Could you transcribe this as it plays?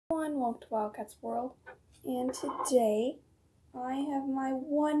everyone, welcome to Wildcats World, and today I have my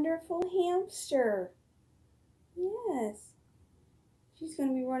wonderful hamster. Yes, she's going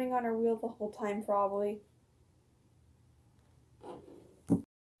to be running on her wheel the whole time probably.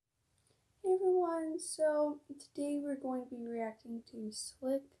 Hey everyone, so today we're going to be reacting to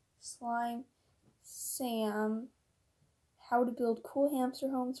Slick Slime Sam, how to build cool hamster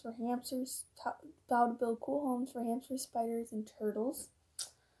homes for hamsters, how to build cool homes for hamsters, spiders, and turtles.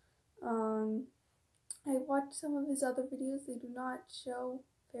 I watched some of his other videos. They do not show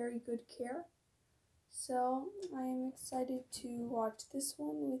very good care. So I am excited to watch this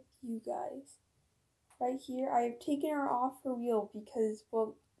one with you guys. Right here, I have taken her off her wheel because,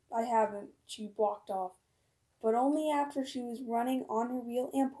 well, I haven't. She walked off. But only after she was running on her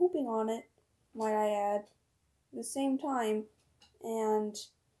wheel and pooping on it, might I add, at the same time. And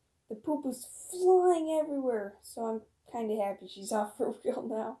the poop was flying everywhere. So I'm kind of happy she's off her wheel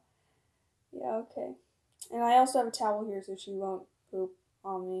now. Yeah, okay. And I also have a towel here so she won't poop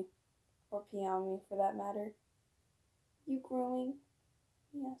on me, or pee on me for that matter. You grooming?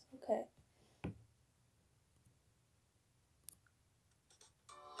 Yes, okay.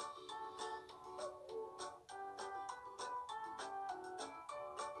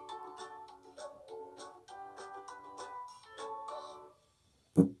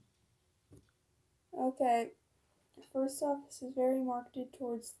 Okay, first off, this is very marketed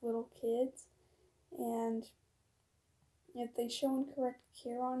towards little kids, and if they show incorrect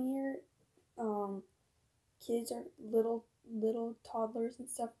care on here, kids are little toddlers and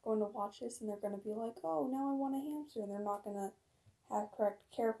stuff going to watch this, and they're going to be like, oh, now I want a hamster, and they're not going to have correct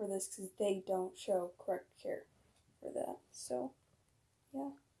care for this because they don't show correct care for that. So,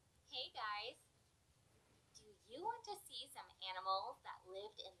 yeah. Hey guys, do you want to see some animals that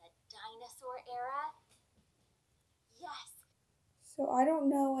lived in the dinosaur era? Yes. So I don't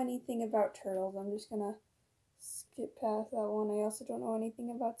know anything about turtles. I'm just gonna skip past that one. I also don't know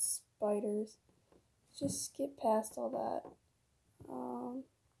anything about spiders. Just skip past all that.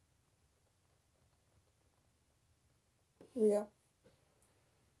 Here we go.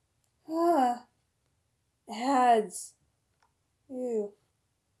 Ads. Ew.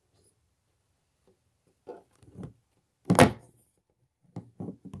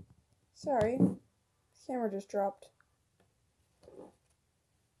 Sorry, the camera just dropped.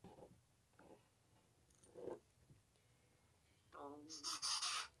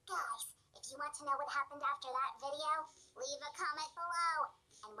 Guys, if you want to know what happened after that video, leave a comment below.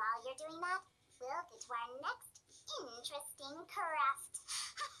 And while you're doing that, we'll get to our next interesting craft.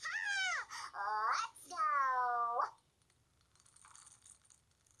 Let's go!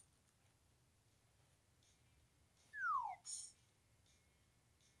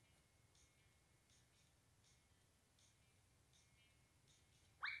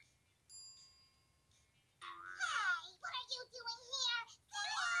 Hey, what are you doing here?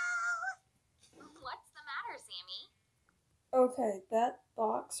 Hello! What's the matter, Sammy? Okay, that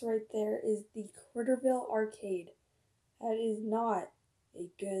box right there is the Critterville Arcade. That is not a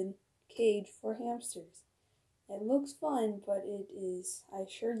good cage for hamsters. It looks fun, but it is, I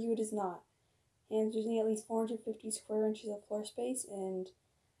assure you it is not. Hamsters need at least 450 square inches of floor space, and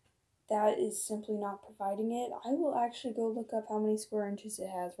that is simply not providing it. I will actually go look up how many square inches it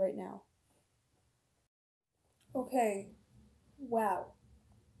has right now. Okay, wow.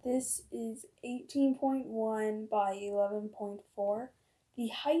 This is 18.1 by 11.4. The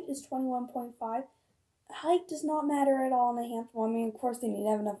height is 21.5. Height does not matter at all in a hamster. Well, I mean, of course they need to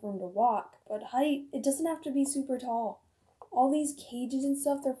have enough room to walk, but height, it doesn't have to be super tall. All these cages and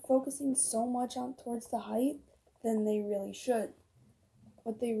stuff, they're focusing so much on towards the height than they really should.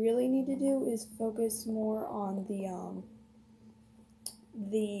 What they really need to do is focus more on the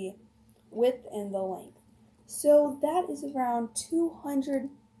width and the length. So that is around 200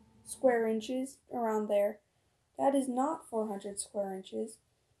 square inches, around there. That is not 400 square inches.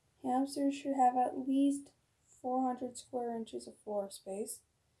 Hamsters should have at least 400 square inches of floor space,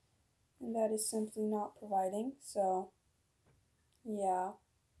 and that is simply not providing. So, yeah,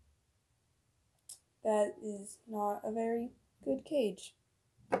 that is not a very good cage.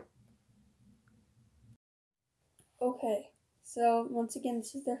 Okay, so once again,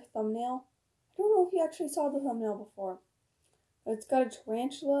 this is their thumbnail. I don't know if you actually saw the thumbnail before, but it's got a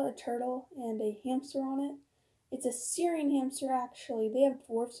tarantula, a turtle, and a hamster on it. It's a Syrian hamster, actually. They have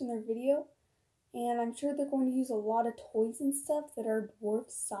dwarfs in their video, and I'm sure they're going to use a lot of toys and stuff that are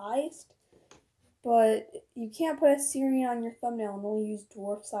dwarf-sized, but you can't put a Syrian on your thumbnail and only use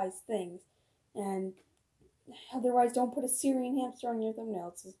dwarf-sized things. And otherwise, don't put a Syrian hamster on your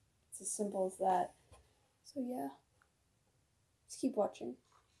thumbnail. It's as simple as that. So yeah, let's keep watching.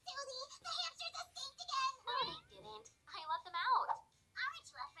 Susie, the hamsters escaped again! No, they didn't. I let them out. Aren't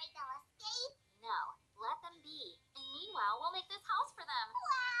you afraid they'll escape? No, let them be. And meanwhile, we'll make this house for them.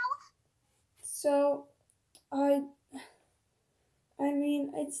 Wow! So, I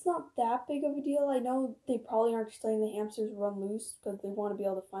mean, it's not that big of a deal. I know they probably aren't just letting the hamsters run loose because they want to be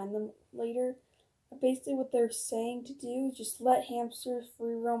able to find them later. But basically what they're saying to do is just let hamsters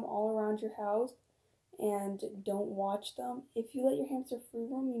free roam all around your house and don't watch them. If you let your hamster free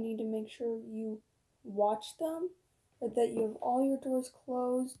roam, you need to make sure you watch them, or that you have all your doors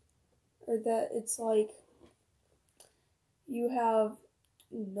closed, or that it's like you have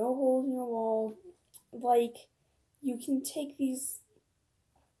no holes in your wall. Like, you can take these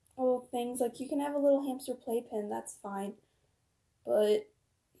little things, like you can have a little hamster playpen, that's fine, but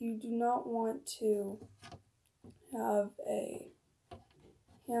you do not want to have a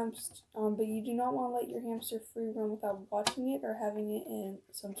hamster, but you do not want to let your hamster free roam without watching it or having it in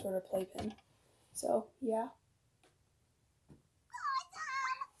some sort of playpen. So, yeah.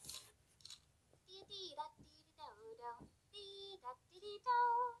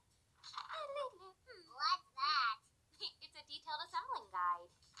 What's that? It's a detailed assembling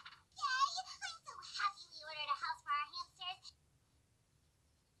guide. Yay! I'm so happy we ordered a house for our hamsters.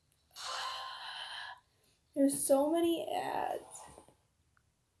 There's so many ads.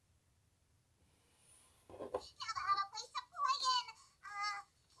 Now they'll have a place to play in.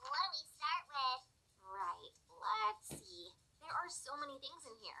 What do we start with? Right, let's see. There are so many things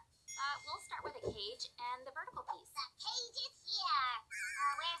in here. We'll start with a cage and the vertical piece. The cage is here.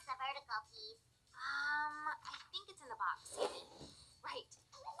 Where's the vertical piece? I think it's in the box, Sammy. Right.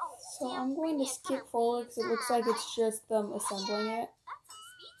 Oh, So Sam, I'm going to bring me a skip cutter, forward please. because it looks like it's just them assembling it. That's some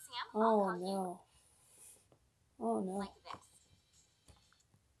speed, Sam. Oh I'll help you. no. Oh no. Like this.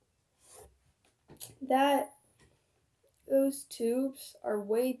 Those tubes are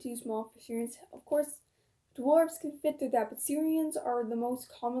way too small for Syrians. Of course, dwarves can fit through that, but Syrians are the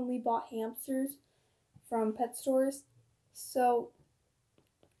most commonly bought hamsters from pet stores. So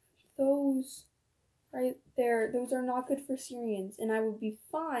those right there, those are not good for Syrians, and I would be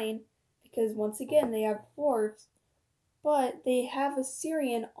fine because once again they have dwarves, but they have a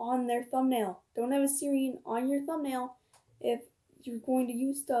Syrian on their thumbnail. Don't have a Syrian on your thumbnail if you're going to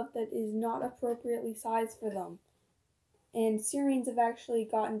use stuff that is not appropriately sized for them. And Syrians have actually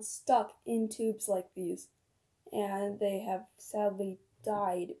gotten stuck in tubes like these, and they have sadly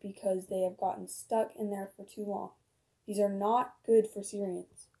died because they have gotten stuck in there for too long. These are not good for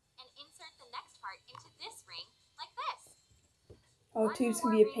Syrians. And insert the next part into this ring like this. Oh, One tubes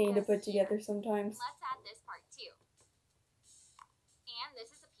can more be a ring pain to goes put here. together sometimes. Let's add this part too. And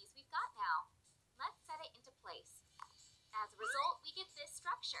this is a piece we've got now. Let's set it into place. As a result, we get this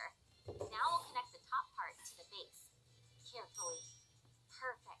structure. Now we'll connect the top part to the base. Carefully.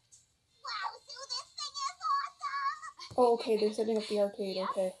 Perfect. Wow, Sue, this thing is awesome! Oh, okay, they're setting up the arcade, Yep.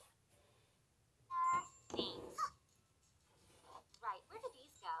 okay. Things. Right, where did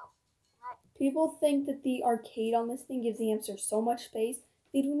these go? People think that the arcade on this thing gives the hamster so much space.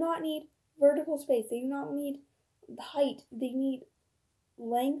 They do not need vertical space. They do not need height. They need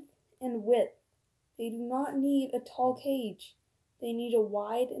length and width. They do not need a tall cage. They need a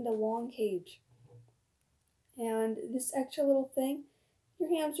wide and a long cage. And this extra little thing, your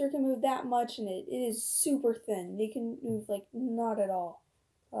hamster can move that much in it. It is super thin. They can move like not at all.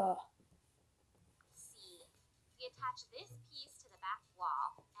 See, we attach this piece to the back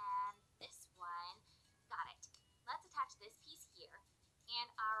wall, and this one, got it. Let's attach this piece here, and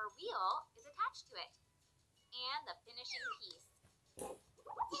our wheel is attached to it, and the finishing piece.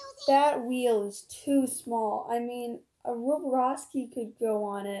 That wheel is too small. I mean, a Roborowski could go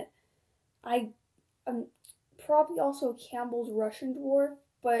on it. Probably also a Campbell's Russian dwarf,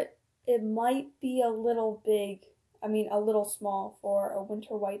 but it might be a little big. I mean, a little small for a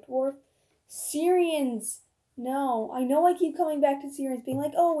winter white dwarf. Syrians! No, I know I keep coming back to Syrians, being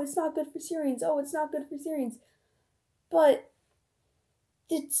like, oh, it's not good for Syrians. Oh, it's not good for Syrians. But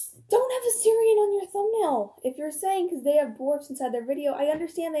don't have a Syrian on your thumbnail. If you're saying because they have dwarfs inside their video, I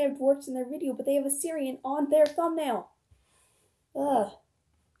understand they have dwarfs in their video, but they have a Syrian on their thumbnail. Ugh.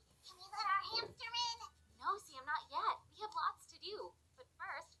 Can we let our hamster in? No, Sam, not yet. We have lots to do. But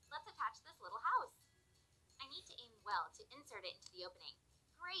first, let's attach this little house. I need to aim well to insert it into the opening.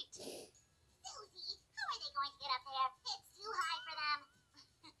 Great. Susie, how are they going to get up there? It's too high for them.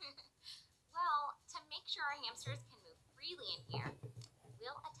 Well, to make sure our hamsters can move freely in here,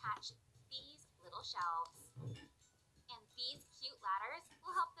 we'll attach these little shelves. And these cute ladders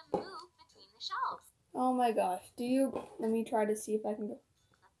will help them move between the shelves. Oh my gosh. Let me try to see if I can go.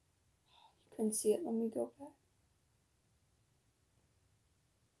 You couldn't see it. Let me go back.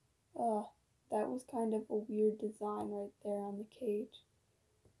 That was kind of a weird design right there on the cage.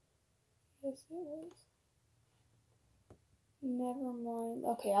 Yes, it was. Never mind.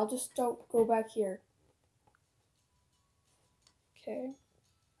 Okay, I'll just go back here. Okay.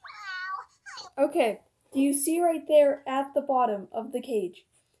 Okay, do you see right there at the bottom of the cage?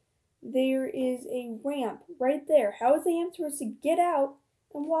 There is a ramp right there. How is the hamster supposed to get out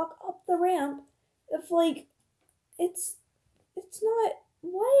and walk up the ramp if, like, it's not,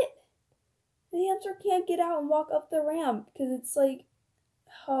 what? The hamster can't get out and walk up the ramp because it's like,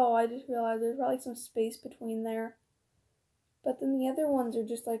 oh, I just realized there's probably some space between there. But then the other ones are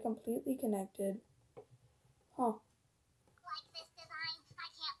just like completely connected. Huh. Like this design?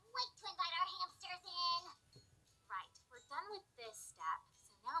 I can't wait to invite our hamsters in. Right, we're done with this step.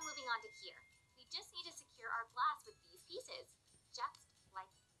 So now moving on to here. We just need to secure our glass with these pieces. Just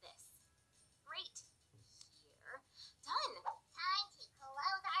like this. Great. Here. Done. Time to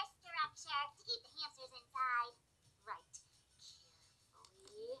close our structure to keep the hamsters inside. Right.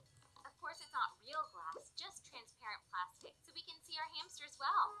 Carefully. Of course, it's not real glass, just transparent plastic, so we can see our hamsters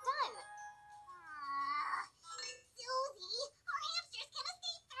well. Done. Susie, our hamsters can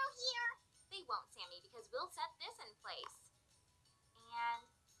escape through here. They won't, Sammy, because we'll set this in place. And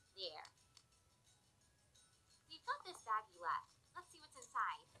there. We've got this baggie left. Let's see what's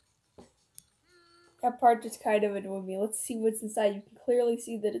inside. That part just kind of annoyed me. Let's see what's inside. You can clearly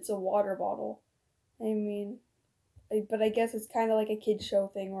see that it's a water bottle. I mean, but I guess it's kind of like a kid show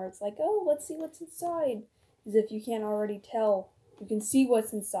thing where it's like, oh, let's see what's inside. As if you can't already tell. You can see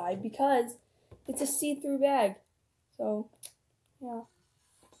what's inside because it's a see-through bag. So, yeah.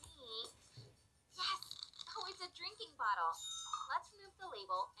 Yes! Oh, it's a drinking bottle. Let's remove the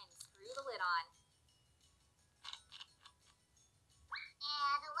label and screw the lid on.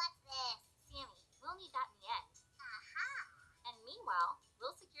 And what's this? Sammy, we'll need that in the end. Aha! And meanwhile,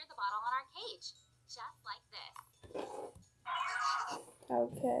 we'll secure the bottle on our cage. Just like this.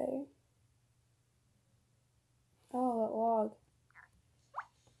 Okay. Oh, that log.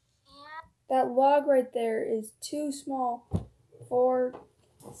 And That log right there is too small for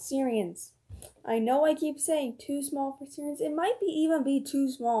Syrians. I know I keep saying too small for Syrians. It might even be too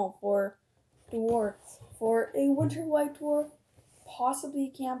small for dwarfs. For a winter white dwarf, possibly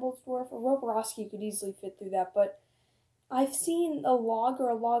a Campbell's dwarf, a Roborowski could easily fit through that, but I've seen a log or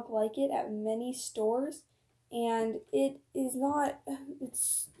a log like it at many stores, and it is not,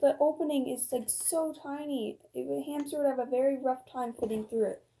 the opening is like so tiny. A hamster would have a very rough time fitting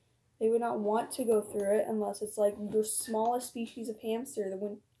through it. They would not want to go through it unless it's like your smallest species of hamster,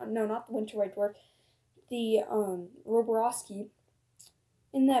 not the winter white dwarf, the Roborowski.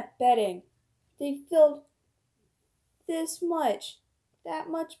 In that bedding, they filled that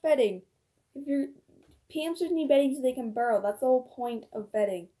much bedding. If your hamsters need bedding so they can burrow, that's the whole point of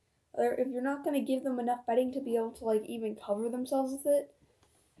bedding. Or if you're not going to give them enough bedding to be able to like even cover themselves with it,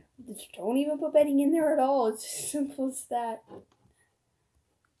 just don't even put bedding in there at all. It's as simple as that.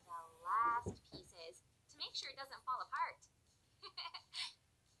 the last pieces to make sure it doesn't fall apart.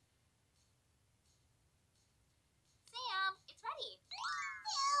 Sam, it's ready.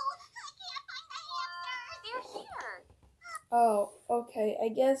 Ew, I can't find the hamsters. They're here. Oh, okay. I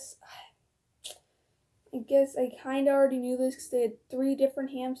guess I kind of already knew this because they had 3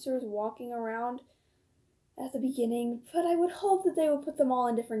 different hamsters walking around at the beginning, but I would hope that they would put them all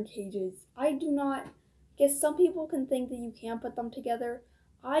in different cages. I do not guess some people can think that you can't put them together.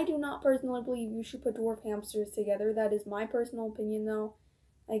 I do not personally believe you should put dwarf hamsters together. That is my personal opinion, though.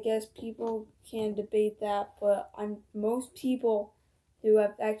 I guess people can debate that, but most people who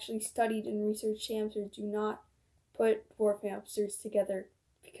have actually studied and researched hamsters do not put dwarf hamsters together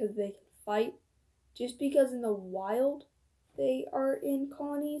because they can fight. Just because in the wild they are in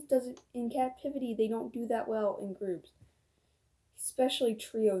colonies, in captivity they don't do that well in groups, especially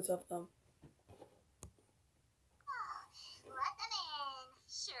trios of them. Let them in.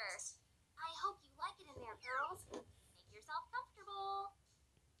 Sure. I hope you like it in there, girls. Make yourself comfortable.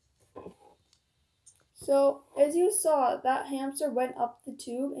 So, as you saw, that hamster went up the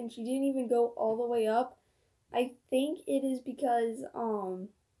tube and she didn't even go all the way up. I think it is because,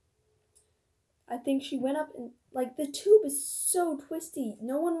 I think she went up and, like, the tube is so twisty.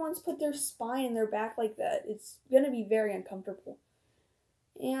 No one wants to put their spine in their back like that. It's going to be very uncomfortable.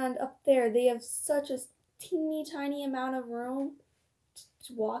 And up there, they have such a teeny tiny amount of room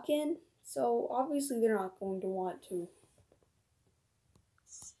to walk in. So, obviously, they're not going to want to.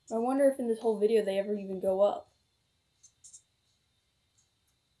 I wonder if in this whole video they ever even go up.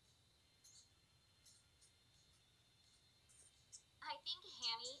 I think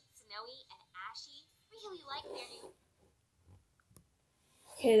Hammy, Snowy, and Ashy really like their new...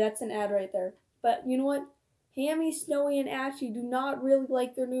 Okay, that's an ad right there. But you know what? Hammy, Snowy, and Ashy do not really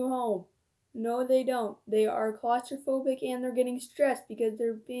like their new home. No, they don't. They are claustrophobic and they're getting stressed because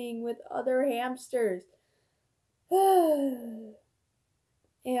they're being with other hamsters. And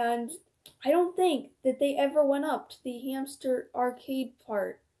I don't think that they ever went up to the hamster arcade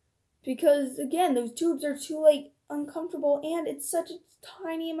part. Because again, those tubes are too uncomfortable and it's such a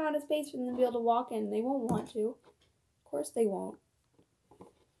tiny amount of space for them to be able to walk in. They won't want to. Of course they won't.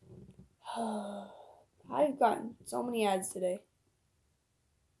 I've gotten so many ads today.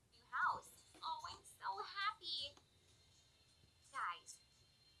 New house. Oh, I'm so happy. Guys,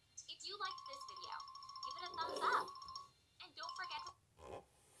 if you liked this video, give it a thumbs up. And don't forget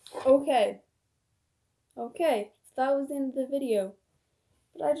to... Okay. So that was the end of the video.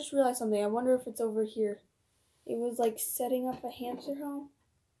 But I just realized something. I wonder if it's over here. It was like setting up a hamster home.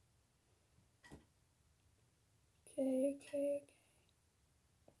 Okay.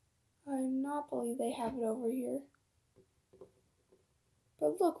 I do not believe they have it over here.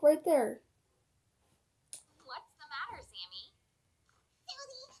 But look, right there. What's the matter, Sammy?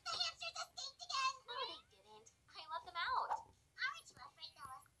 Susie, the hamsters escaped again! No, they didn't. I let them out. Aren't you afraid,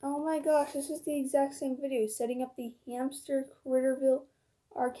 Alice? Oh my gosh, this is the exact same video. Setting up the Hamster Critterville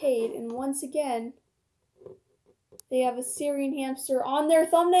arcade. And once again, they have a Syrian hamster on their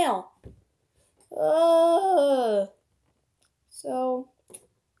thumbnail. So,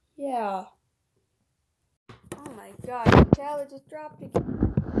 yeah. Oh my god, Tyler just dropped it.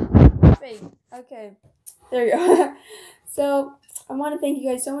 Fake. Okay, there you go. So, I want to thank you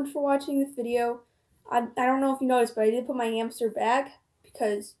guys so much for watching this video. I don't know if you noticed, but I did put my hamster back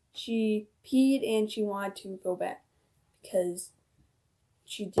because she peed and she wanted to go back because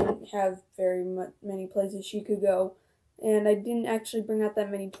she didn't have very many places she could go. And I didn't actually bring out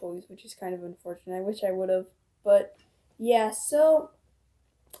that many toys, which is kind of unfortunate. I wish I would have. But, yeah, so,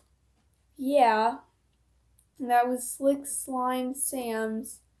 yeah. That was Slick Slime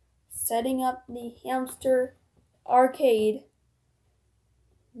Sam's setting up the hamster arcade.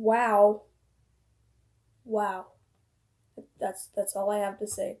 Wow. That's all I have to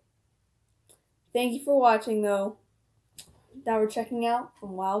say. Thank you for watching, though. Now we're checking out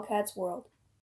from Wildcat's World.